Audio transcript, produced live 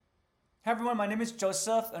Hey everyone, my name is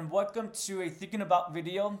Joseph, and welcome to a Thinking About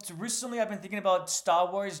video. So recently I've been thinking about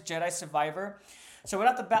Star Wars Jedi Survivor. So right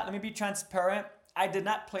off the bat, let me be transparent. I did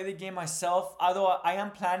not play the game myself, although I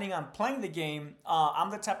am planning on playing the game.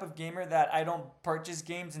 I'm the type of gamer that I don't purchase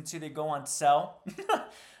games until they go on sale.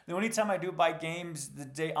 The only time I do buy games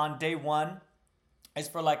on day one is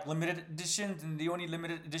for like limited editions, and the only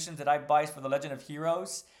limited editions that I buy is for the Legend of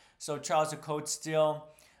Heroes. So Trials of Code Steel,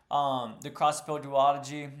 the Crossbow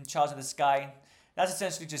Duology, Trials of the Sky. That's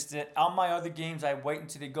essentially just it. All my other games, I wait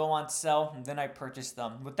until they go on sale and then I purchase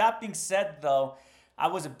them. With that being said, though, I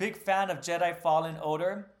was a big fan of Jedi Fallen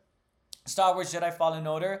Order, Star Wars Jedi Fallen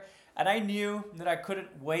Order, and I knew that I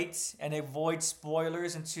couldn't wait and avoid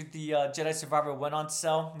spoilers until the Jedi Survivor went on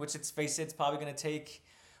sale, which, let's face it, it's probably going to take,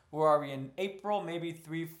 where are we, in April, maybe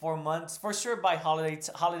 3-4 months. For sure by holiday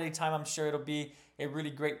time, I'm sure it'll be a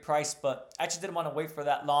really great price, but I just didn't want to wait for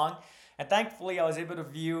that long. And thankfully, I was able to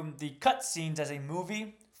view the cutscenes as a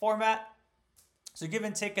movie format. So give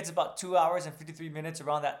and take, it's about 2 hours and 53 minutes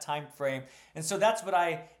around that time frame. And so that's what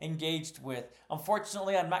I engaged with.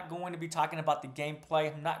 Unfortunately, I'm not going to be talking about the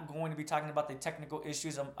gameplay. I'm not going to be talking about the technical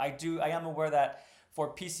issues. I am aware that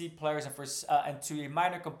for PC players and to a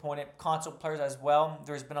minor component, console players as well,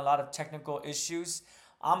 there's been a lot of technical issues.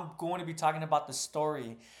 I'm going to be talking about the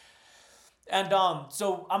story. And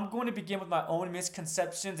so I'm going to begin with my own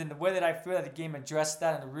misconceptions and the way that I feel that the game addressed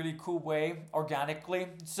that in a really cool way, organically.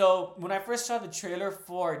 So when I first saw the trailer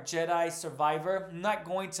for Jedi Survivor, I'm not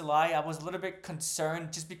going to lie, I was a little bit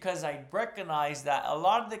concerned just because I recognized that a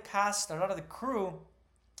lot of the cast, a lot of the crew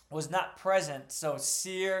was not present. So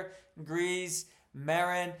Seer, Grease,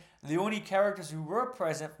 Marin, the only characters who were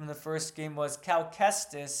present from the first game was Cal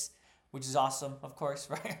Kestis, which is awesome, of course,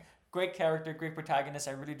 right? Great character, great protagonist.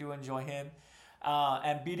 I really do enjoy him.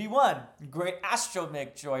 And BD1, great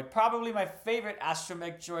astromech droid. Probably my favorite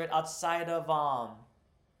astromech droid outside of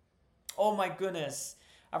oh my goodness,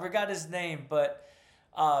 I forgot his name, but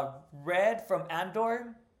Red from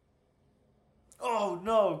Andor. Oh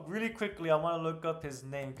no, really quickly, I want to look up his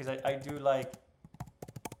name because I do like.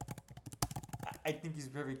 I think he's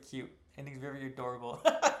very cute and he's very adorable.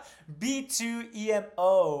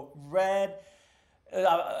 B2EMO, Red.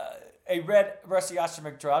 A red Rusty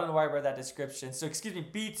Astromech droid. I don't know why I read that description. So excuse me,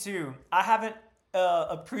 B2. I haven't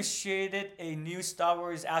appreciated a new Star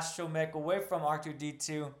Wars astromech away from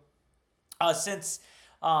R2D2 since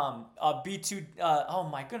B2. Oh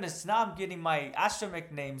my goodness, now I'm getting my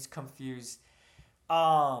astromech names confused.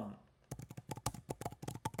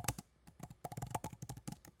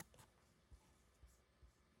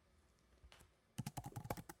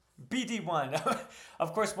 BD1.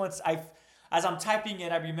 Of course, as I'm typing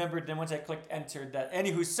it, I remembered. Then once I clicked enter, that.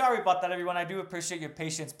 Anywho, sorry about that, everyone. I do appreciate your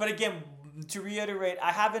patience. But again, to reiterate,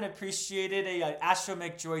 I haven't appreciated a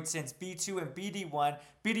astromech droid since B2 and BD1.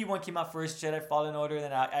 BD1 came out first, Jedi Fallen Order, and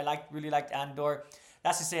then I really liked Andor.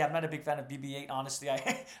 That's to say, I'm not a big fan of BB-8, honestly.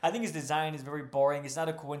 I think his design is very boring. It's not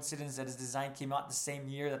a coincidence that his design came out the same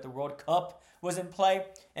year that the World Cup was in play,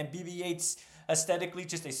 and BB-8's aesthetically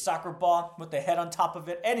just a soccer ball with the head on top of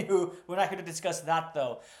it. Anywho, we're not here to discuss that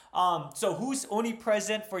though. So who's only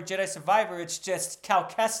present for Jedi Survivor? It's just Cal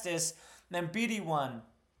Kestis and BD1.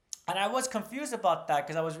 And I was confused about that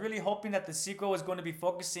because I was really hoping that the sequel was going to be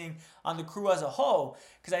focusing on the crew as a whole.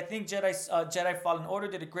 Because I think Jedi Fallen Order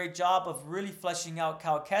did a great job of really fleshing out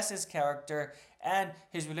Cal Kestis' character and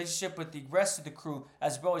his relationship with the rest of the crew,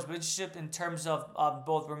 as well as relationship in terms of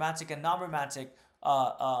both romantic and non-romantic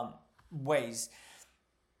ways.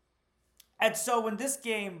 And so when this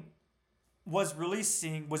game was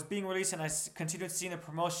being released, and I continued seeing the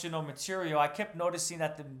promotional material, I kept noticing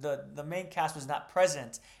that the main cast was not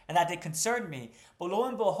present, and that did concern me. But lo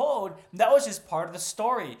and behold, that was just part of the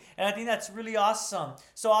story, and I think that's really awesome.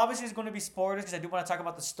 So obviously it's going to be spoilers because I do want to talk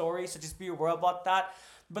about the story, so just be aware about that.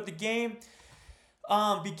 But the game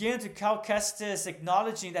begins with Cal Kestis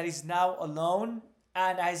acknowledging that he's now alone,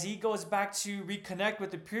 and as he goes back to reconnect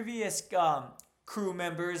with the previous crew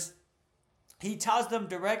members, he tells them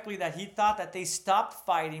directly that he thought that they stopped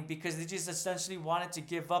fighting because they just essentially wanted to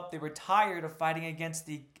give up. They were tired of fighting against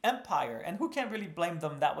the Empire. And who can really blame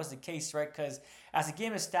them that was the case, right? Because as the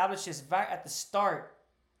game establishes right at the start,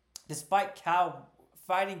 despite Cal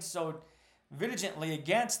fighting so vigilantly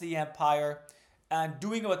against the Empire and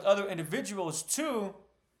doing it with other individuals too,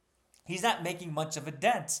 he's not making much of a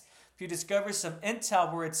dent. If you discover some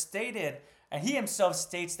intel where it's stated, and he himself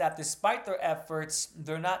states that despite their efforts,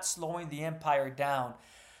 they're not slowing the Empire down.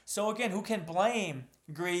 So again, who can blame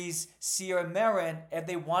Grease, Sierra Marin if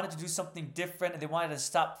they wanted to do something different and they wanted to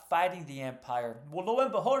stop fighting the Empire? Well, lo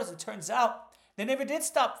and behold, as it turns out, they never did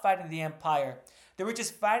stop fighting the Empire. They were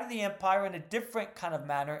just fighting the Empire in a different kind of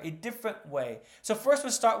manner, a different way. So first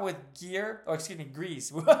we'll start with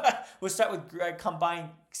Grease. We'll start with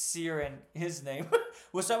combine Seer and his name.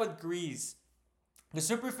 We'll start with Grease. Because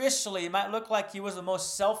superficially, it might look like he was the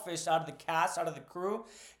most selfish out of the cast, out of the crew,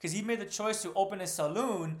 because he made the choice to open a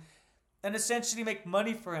saloon and essentially make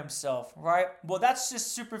money for himself, right? Well, that's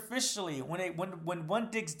just superficially. When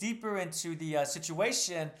one digs deeper into the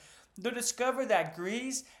situation, they'll discover that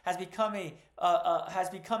Grease has become a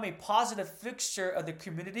positive fixture of the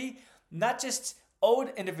community, not just old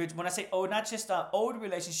individuals. When I say old, not just old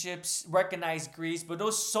relationships recognize Grease, but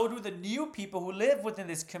so do the new people who live within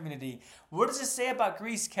this community. What does it say about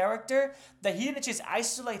Grease's character? That he didn't just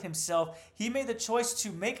isolate himself. He made the choice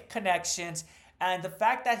to make connections. And the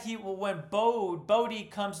fact that when Bodhi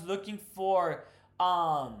comes looking for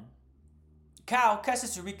Cal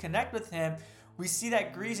Kestis to reconnect with him, we see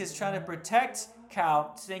that Grease is trying to protect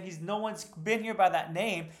Cal, saying no one's been here by that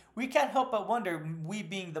name. We can't help but wonder, we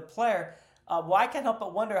being the player, I can't help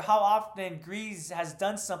but wonder how often Grease has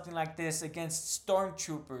done something like this against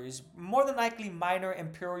stormtroopers. More than likely minor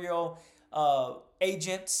Imperial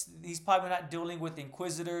agents. He's probably not dealing with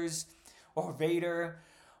Inquisitors or Vader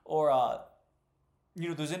or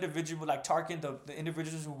those individuals like Tarkin, the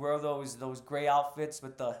individuals who wear those gray outfits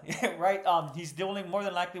with the right. He's dealing more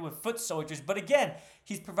than likely with foot soldiers, but again,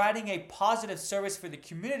 he's providing a positive service for the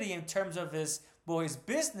community in terms of his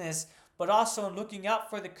business, but also in looking out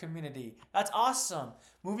for the community. That's awesome.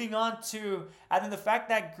 Moving on to, and then the fact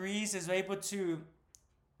that Grease is able to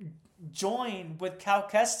join with Cal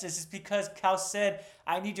Kestis is because Cal said,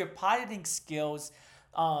 "I need your piloting skills."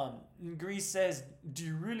 Grease says, "Do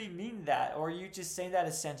you really mean that? Or are you just saying that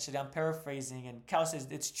essentially?" I'm paraphrasing. And Cal says,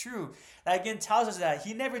 "It's true." That again tells us that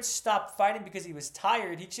he never stopped fighting because he was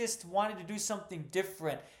tired. He just wanted to do something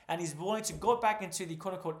different. And he's willing to go back into the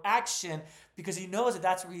quote-unquote action because he knows that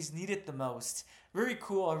that's where he's needed the most. Very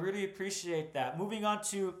cool. I really appreciate that. Moving on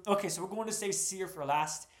to, okay, so we're going to save Seer for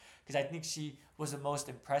last because I think she was the most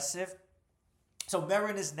impressive. So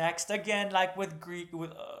Merrin is next. Again, like with Grease,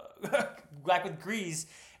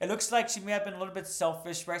 it looks like she may have been a little bit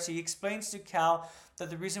selfish, right? She explains to Cal that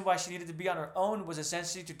the reason why she needed to be on her own was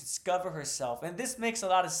essentially to discover herself. And this makes a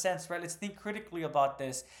lot of sense, right? Let's think critically about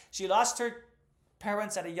this. She lost her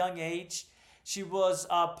parents at a young age. She was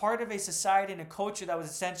part of a society and a culture that was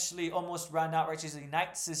essentially almost run out, right? She's a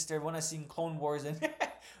Night Sister. When I seen Clone Wars, and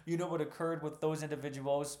you know what occurred with those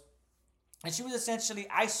individuals. And she was essentially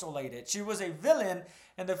isolated. She was a villain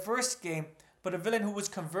in the first game, but a villain who was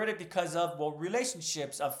converted because of,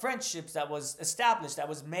 relationships, of friendships that was established, that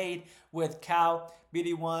was made with Cal,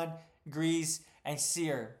 BD1, Grease, and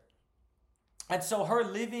Seer. And so her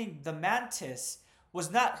leaving the Mantis was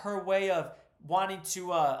not her way of wanting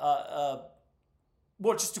to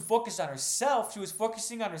just to focus on herself. She was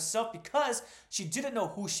focusing on herself because she didn't know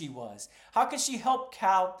who she was. How can she help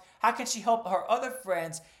Cal? How can she help her other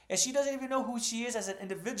friends if she doesn't even know who she is as an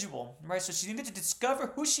individual, right? So she needed to discover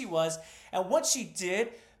who she was. And once she did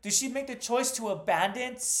she make the choice to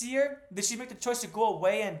abandon Seer? Did she make the choice to go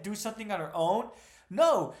away and do something on her own?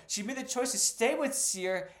 No, she made the choice to stay with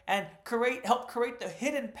Seer and help create the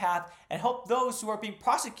hidden path and help those who are being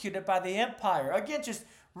prosecuted by the Empire. Again, just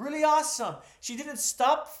really awesome. She didn't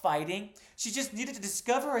stop fighting. She just needed to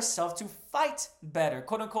discover herself to fight better,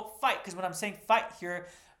 quote unquote fight. Because when I'm saying fight here,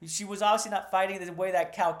 she was obviously not fighting the way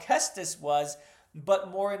that Cal Kestis was, but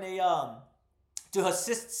more in a to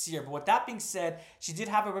assist Seer. But with that being said, she did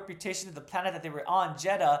have a reputation of the planet that they were on,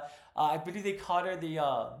 Jeddah. I believe they called her the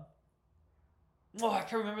I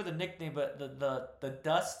can't remember the nickname, but the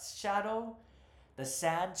dust shadow. The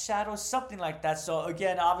sand shadow, something like that. So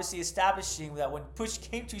again, obviously establishing that when push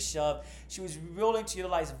came to shove, she was willing to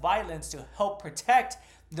utilize violence to help protect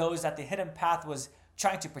those that the hidden path was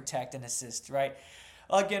trying to protect and assist, right?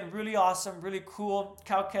 Again, really awesome, really cool.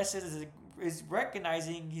 Cal Kestis is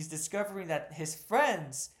recognizing, he's discovering that his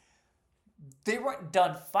friends, they weren't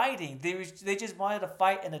done fighting. They just wanted to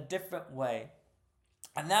fight in a different way.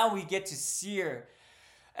 And now we get to Seer.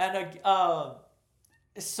 And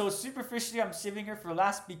so superficially, I'm saving her for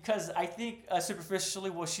last because I think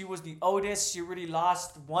superficially, she was the oldest. She really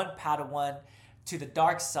lost one Padawan to the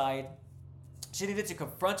dark side. She needed to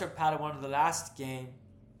confront her Padawan in the last game.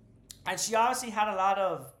 And she obviously had a lot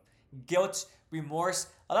of guilt, remorse,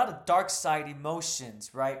 a lot of dark side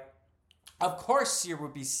emotions, right? Of course, Seer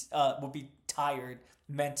would be tired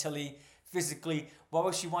mentally, physically. Why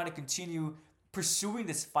would she want to continue pursuing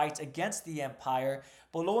this fight against the Empire?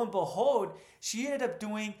 But lo and behold, she ended up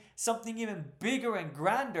doing something even bigger and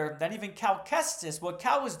grander than even Cal Kestis. What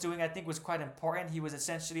Cal was doing, I think, was quite important. He was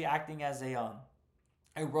essentially acting as a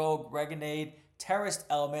rogue, renegade terrorist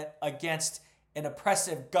element against an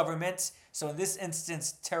oppressive government. So in this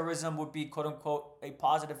instance, terrorism would be quote unquote a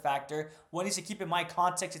positive factor. One needs to keep in mind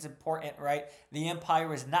context is important, right? The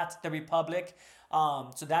empire is not the republic.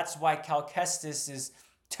 So that's why Cal Kestis is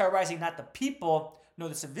terrorizing not the people, no,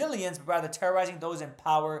 the civilians, but rather terrorizing those in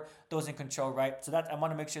power, those in control, right? So that I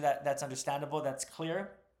want to make sure that that's understandable, that's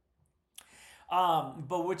clear.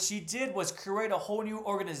 But what she did was create a whole new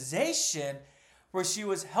organization where she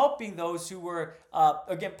was helping those who were,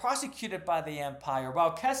 again, prosecuted by the Empire.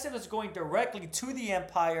 While Kestis was going directly to the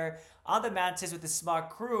Empire on the Mantis with a small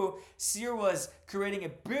crew, Seer was creating a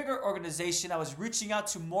bigger organization that was reaching out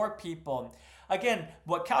to more people. Again,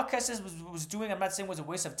 what Cal Kestis was doing, I'm not saying was a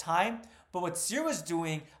waste of time, but what Seer was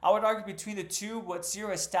doing, I would argue between the two, what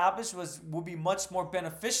Seer established would be much more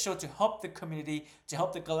beneficial to help the community, to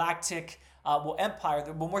help the galactic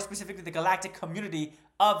empire, more specifically the galactic community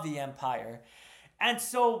of the Empire. And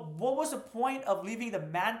so what was the point of leaving the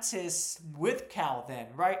Mantis with Cal then,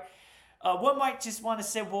 right? One might just want to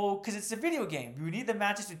say, well, because it's a video game, you need the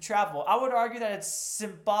Mantis to travel. I would argue that it's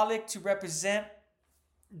symbolic to represent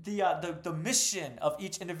the mission of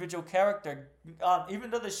each individual character.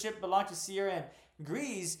 Even though the ship belonged to Sierra and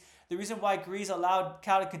Grease, the reason why Grease allowed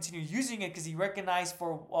Cal to continue using it because he recognized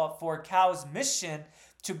for Cal's mission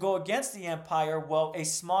to go against the Empire, well, a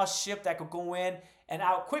small ship that could go in and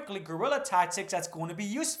out quickly, guerrilla tactics, that's going to be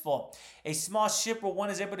useful. A small ship where one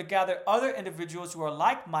is able to gather other individuals who are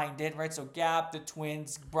like-minded, right? So Gap, the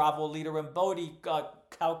twins, Bravo leader, and Bodhi,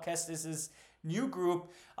 Cal Kestis' new group,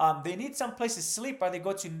 they need some place to sleep, right? They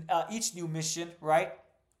go to each new mission, right?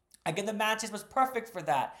 Again, the Mantis was perfect for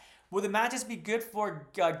that. Will the Mantis be good for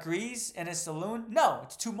Grease and his saloon? No,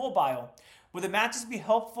 it's too mobile. Will the Mantis be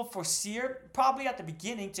helpful for Seer? Probably at the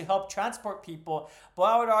beginning to help transport people. But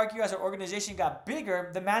I would argue as our organization got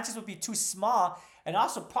bigger, the Mantis would be too small and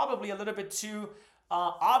also probably a little bit too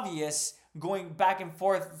obvious going back and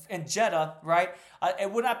forth in Jeddah, right?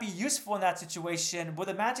 It would not be useful in that situation. Would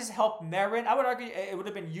the Mantis help Marin? I would argue it would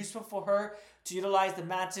have been useful for her to utilize the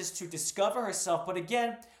Mantis to discover herself. But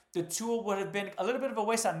again, the tool would have been a little bit of a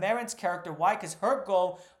waste on Marin's character. Why? Because her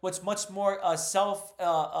goal was much more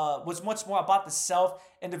was much more about the self,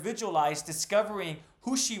 individualized, discovering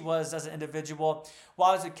who she was as an individual.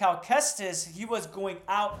 While as a Cal Kestis, he was going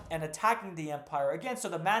out and attacking the Empire again. So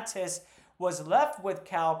the Mantis was left with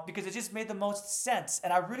Cal because it just made the most sense.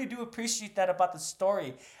 And I really do appreciate that about the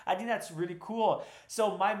story. I think that's really cool.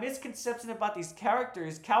 So my misconception about these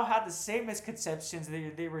characters, Cal had the same misconceptions.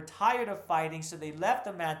 They were tired of fighting, so they left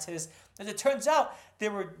the Mantis. As it turns out, they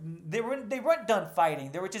weren't done fighting.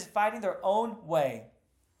 They were just fighting their own way.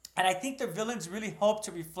 And I think the villains really hope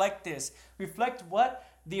to reflect this. Reflect what?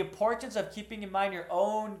 The importance of keeping in mind your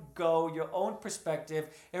own goal, your own perspective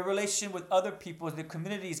in relation with other people's, the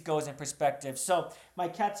community's goals and perspective. So my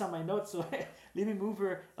cat's on my notes, so let me move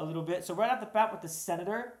her a little bit. So right off the bat with the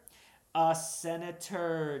senator,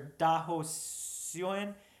 Senator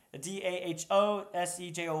Dahoseon,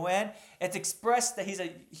 Dahosejon. It's expressed that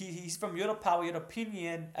he's from Utapau,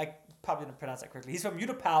 Utopinian. I probably didn't pronounce that correctly. He's from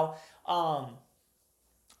Utapau,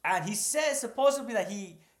 and he says supposedly that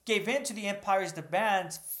he gave in to the Empire's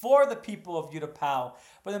demands for the people of Utapau.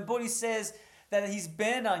 But then Bodhi says that he's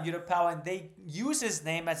been on Utapau and they use his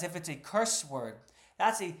name as if it's a curse word.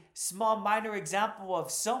 That's a small minor example of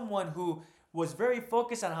someone who was very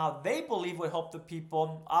focused on how they believe would help the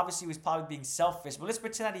people. Obviously, he was probably being selfish. But let's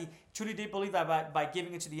pretend that he truly did believe that by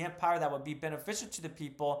giving it to the Empire that would be beneficial to the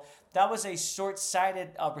people. That was a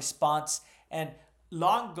short-sighted response. And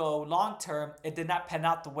long term, it did not pan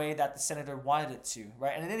out the way that the senator wanted it to,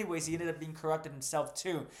 right? And in any ways, he ended up being corrupted himself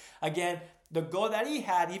too. Again, the goal that he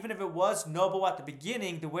had, even if it was noble at the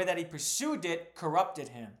beginning, the way that he pursued it corrupted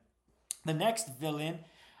him. The next villain,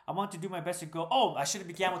 I want to do my best to go, I should have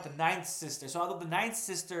began with the ninth sister. So although the ninth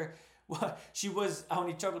sister, she was, I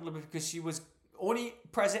only chuckled a little bit because she was only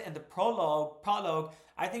present in the prologue,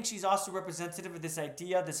 I think she's also representative of this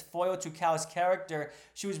idea, this foil to Cal's character.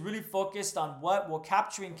 She was really focused on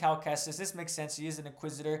capturing Cal Kestis. This makes sense. She is an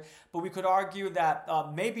inquisitor. But we could argue that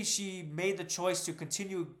maybe she made the choice to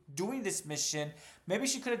continue doing this mission. Maybe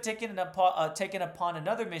she could have taken upon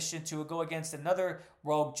another mission to go against another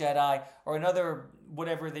rogue Jedi or another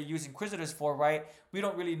whatever they use inquisitors for, right? We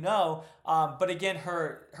don't really know. But again,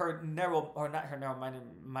 her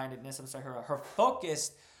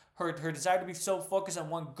focus, her desire to be so focused on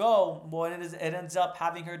one goal, it ends up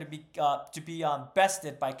having her to be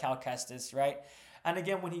bested by Cal Kestis, right? And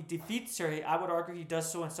again, when he defeats her, I would argue he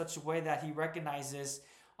does so in such a way that he recognizes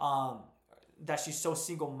that she's so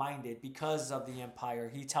single-minded because of the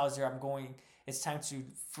Empire. He tells her, it's time to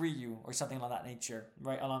free you, or something like that nature,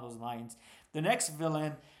 right, along those lines. The next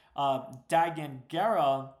villain, Dagan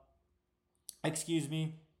Gera, excuse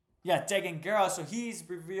me, yeah, Dagan Gera. So he's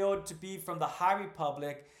revealed to be from the High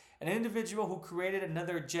Republic, an individual who created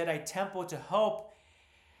another Jedi temple to help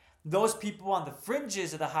those people on the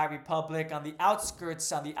fringes of the High Republic, on the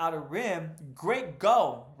outskirts, on the outer rim. Great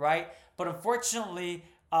go, right? But unfortunately,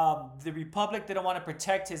 the Republic didn't want to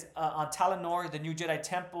protect his on Talinor, the new Jedi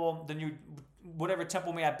temple, the new whatever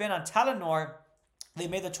temple may have been on Talinor. They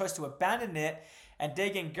made the choice to abandon it, and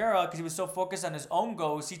Dagan Gera, because he was so focused on his own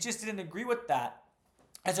goals, he just didn't agree with that.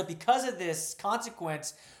 And so, because of this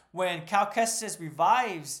consequence, when Cal Kestis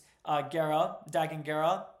revives Dagan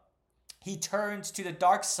Gera, he turns to the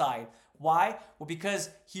dark side. Why? Well,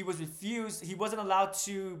 because he was refused. He wasn't allowed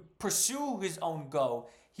to pursue his own goal.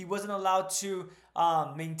 He wasn't allowed to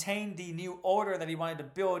maintain the new order that he wanted to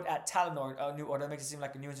build at Talinor. A new order, that makes it seem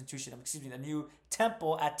like a new institution. Excuse me, a new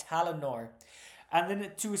temple at Talinor. And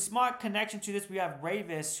then to a smart connection to this, we have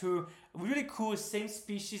Ravis, who really cool, same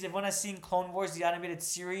species. Everyone has seen Clone Wars, the animated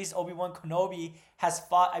series. Obi-Wan Kenobi has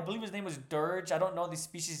fought, I believe his name was Dirge. I don't know the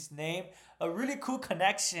species' name. A really cool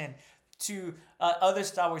connection to other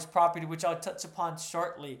Star Wars property, which I'll touch upon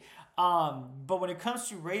shortly. But when it comes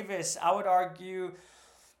to Ravis, I would argue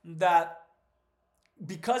that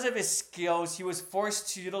because of his skills, he was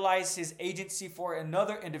forced to utilize his agency for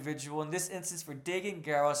another individual, in this instance for Dagan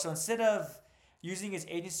Gera. So instead of using his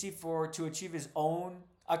agency to achieve his own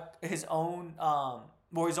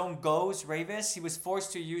goals, Ravis, he was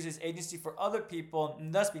forced to use his agency for other people,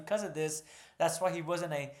 and thus because of this, that's why he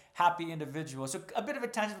wasn't a happy individual. So a bit of a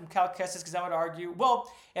tangent from Cal Kestis, because I would argue,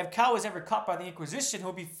 well, if Cal was ever caught by the Inquisition,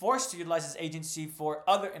 he'll be forced to utilize his agency for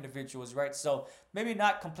other individuals, right? So maybe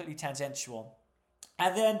not completely tangential.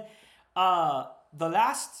 And then the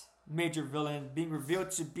last major villain being revealed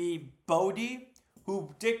to be Bodhi,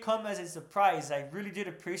 who did come as a surprise. I really did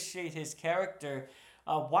appreciate his character.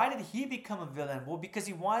 Why did he become a villain? Well, because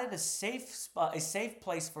he wanted a safe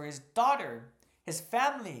place for his daughter, his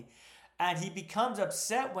family, and he becomes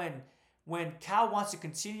upset when Cal wants to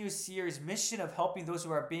continue Seer's mission of helping those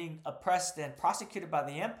who are being oppressed and prosecuted by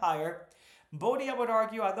the Empire. Bodhi, I would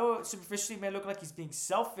argue, although superficially may look like he's being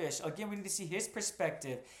selfish, again, we need to see his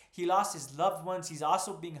perspective. He lost his loved ones. He's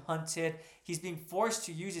also being hunted. He's being forced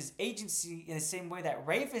to use his agency in the same way that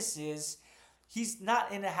Ravis is. He's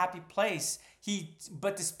not in a happy place.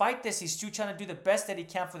 But despite this, he's still trying to do the best that he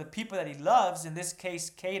can for the people that he loves. In this case,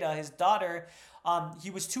 Kata, his daughter. He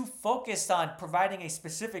was too focused on providing a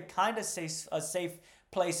specific kind of safe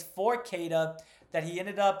place for Kata that he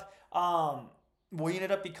ended up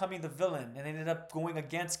becoming the villain and ended up going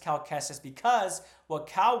against Cal Kestis because what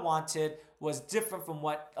Cal wanted was different from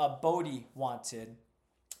what Bodhi wanted.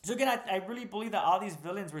 So again, I really believe that all these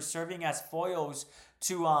villains were serving as foils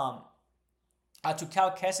to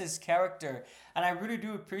Cal Kestis' character, and I really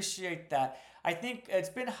do appreciate that. I think it's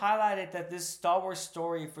been highlighted that this Star Wars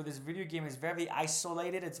story for this video game is very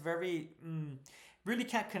isolated. It's very really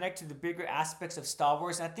can't connect to the bigger aspects of Star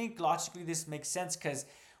Wars. And I think logically this makes sense because,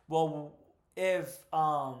 well, if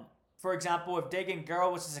for example, if Dagan Gera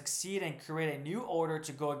was to succeed and create a new order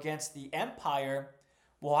to go against the Empire,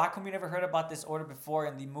 well, how come we never heard about this order before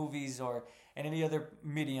in the movies or in any other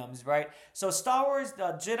mediums, right? So Star Wars,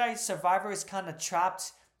 the Jedi Survivor is kind of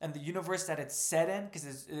trapped in the universe that it's set in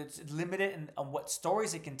because it's limited on what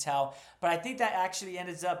stories it can tell. But I think that actually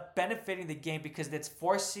ends up benefiting the game because it's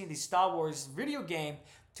forcing the Star Wars video game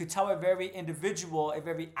to tell a very individual, a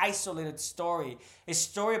very isolated story. A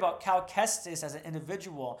story about Cal Kestis as an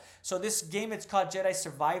individual. So this game, it's called Jedi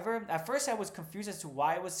Survivor. At first I was confused as to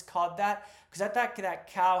why it was called that because I thought that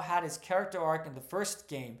Cal had his character arc in the first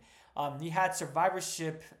game. He had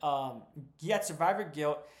survivorship, he had survivor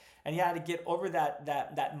guilt, and he had to get over that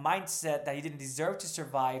mindset that he didn't deserve to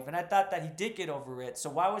survive. And I thought that he did get over it. So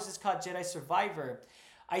why was this called Jedi Survivor?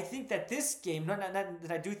 I think that this game, not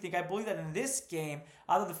that I do think, I believe that in this game,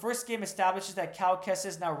 although the first game establishes that Cal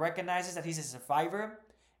Kestis now recognizes that he's a survivor,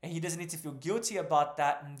 and he doesn't need to feel guilty about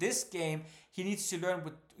that. In this game, he needs to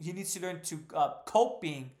learn to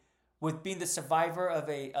coping with being the survivor of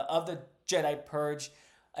the Jedi Purge,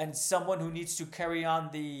 and someone who needs to carry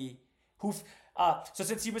on so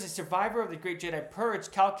since he was a survivor of the Great Jedi Purge,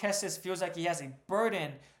 Cal Kestis feels like he has a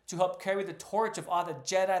burden to help carry the torch of all the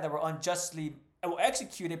Jedi that were unjustly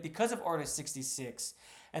executed because of Order 66.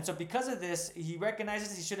 And so because of this, he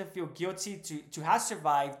recognizes he shouldn't feel guilty to have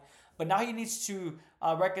survived, but now he needs to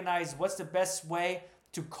recognize what's the best way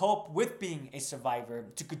to cope with being a survivor,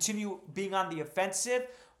 to continue being on the offensive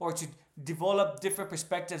or to develop different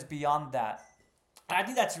perspectives beyond that. And I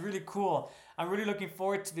think that's really cool. I'm really looking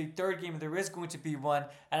forward to the third game if there is going to be one,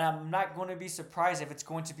 and I'm not going to be surprised if it's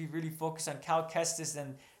going to be really focused on Cal Kestis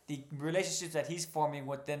and the relationships that he's forming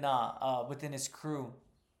within his crew.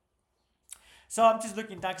 So I'm just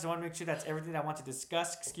looking down because I want to make sure that's everything I want to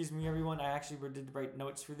discuss. Excuse me, everyone. I actually did write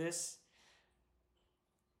notes for this.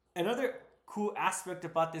 Another cool aspect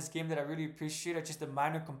about this game that I really appreciate are just the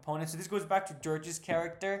minor components. So this goes back to George's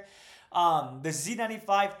character. The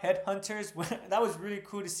Z95 headhunters, that was really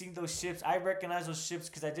cool to see those ships. I recognize those ships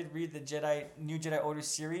because I did read the New Jedi Order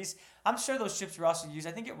series. I'm sure those ships were also used.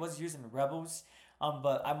 I think it was used in Rebels,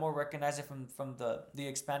 but I more recognize it from the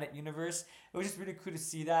expanded universe. It was just really cool to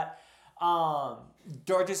see that.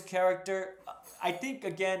 George's character, I think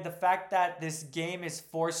again the fact that this game is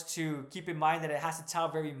forced to keep in mind that it has to tell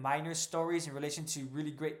very minor stories in relation to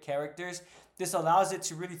really great characters. This allows it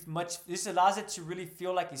to really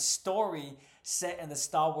feel like a story set in the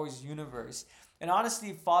Star Wars universe. And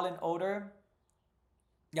honestly, Fallen Order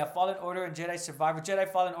and Jedi Survivor, Jedi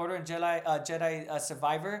Fallen Order and Jedi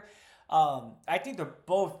Survivor. I think they're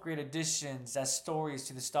both great additions as stories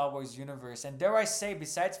to the Star Wars universe. And dare I say,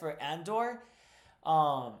 besides for Andor,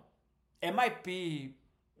 it might be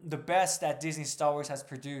the best that Disney Star Wars has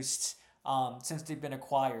produced since they've been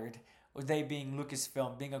acquired. Or they being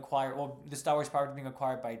Lucasfilm being acquired, or the Star Wars property being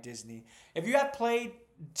acquired by Disney. If you have played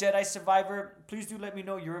Jedi Survivor, please do let me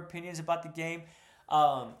know your opinions about the game.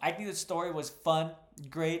 I think the story was fun,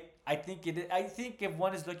 great. I think if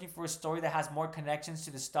one is looking for a story that has more connections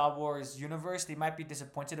to the Star Wars universe, they might be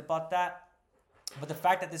disappointed about that. But the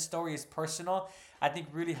fact that this story is personal, I think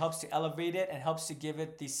really helps to elevate it and helps to give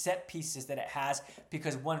it the set pieces that it has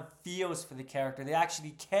because one feels for the character. They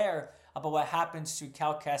actually care about what happens to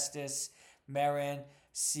Cal Kestis, Marin,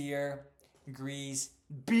 Seer, Grease,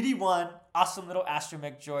 BD-1, awesome little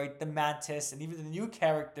astromech droid, the Mantis, and even the new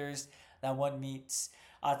characters that one meets.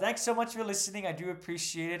 Thanks so much for listening. I do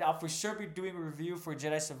appreciate it. I'll for sure be doing a review for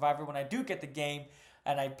Jedi Survivor when I do get the game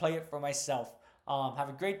and I play it for myself. Have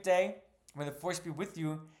a great day. May the Force be with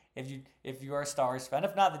you if you are a Star Wars fan.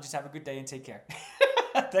 If not, then just have a good day and take care.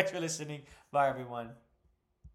 Thanks for listening. Bye, everyone.